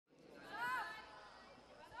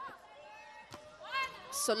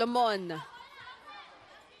Solomon.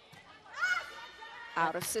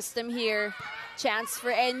 Out of system here. Chance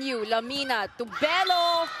for NU. Lamina to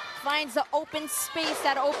Bello. Finds the open space,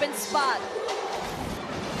 that open spot.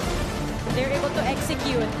 They're able to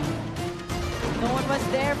execute. No one was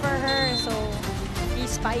there for her, so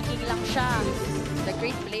he's spiking lang siya. The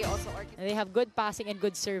great play also. They have good passing and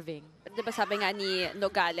good serving. Diba sabi nga ni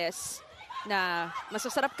Nogales na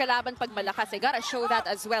masasarap kalaban pag malakas. They gotta show that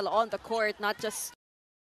as well on the court, not just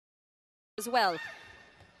as well.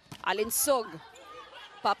 Alinsug.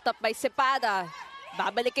 Popped up by Cepada.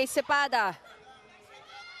 Babalik kay Cepada.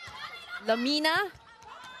 Lamina.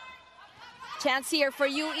 Chance here for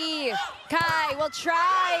UE. Kai will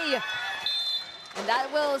try. And that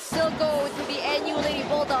will still go to the NU Lady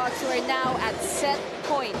Bulldogs, who are now at set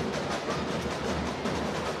point.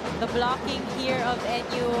 The blocking here of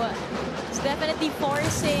NU is definitely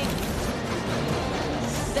forcing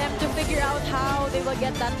them to figure out how they will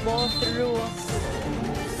get that ball through.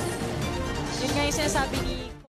 Yun nga yung sinasabi ni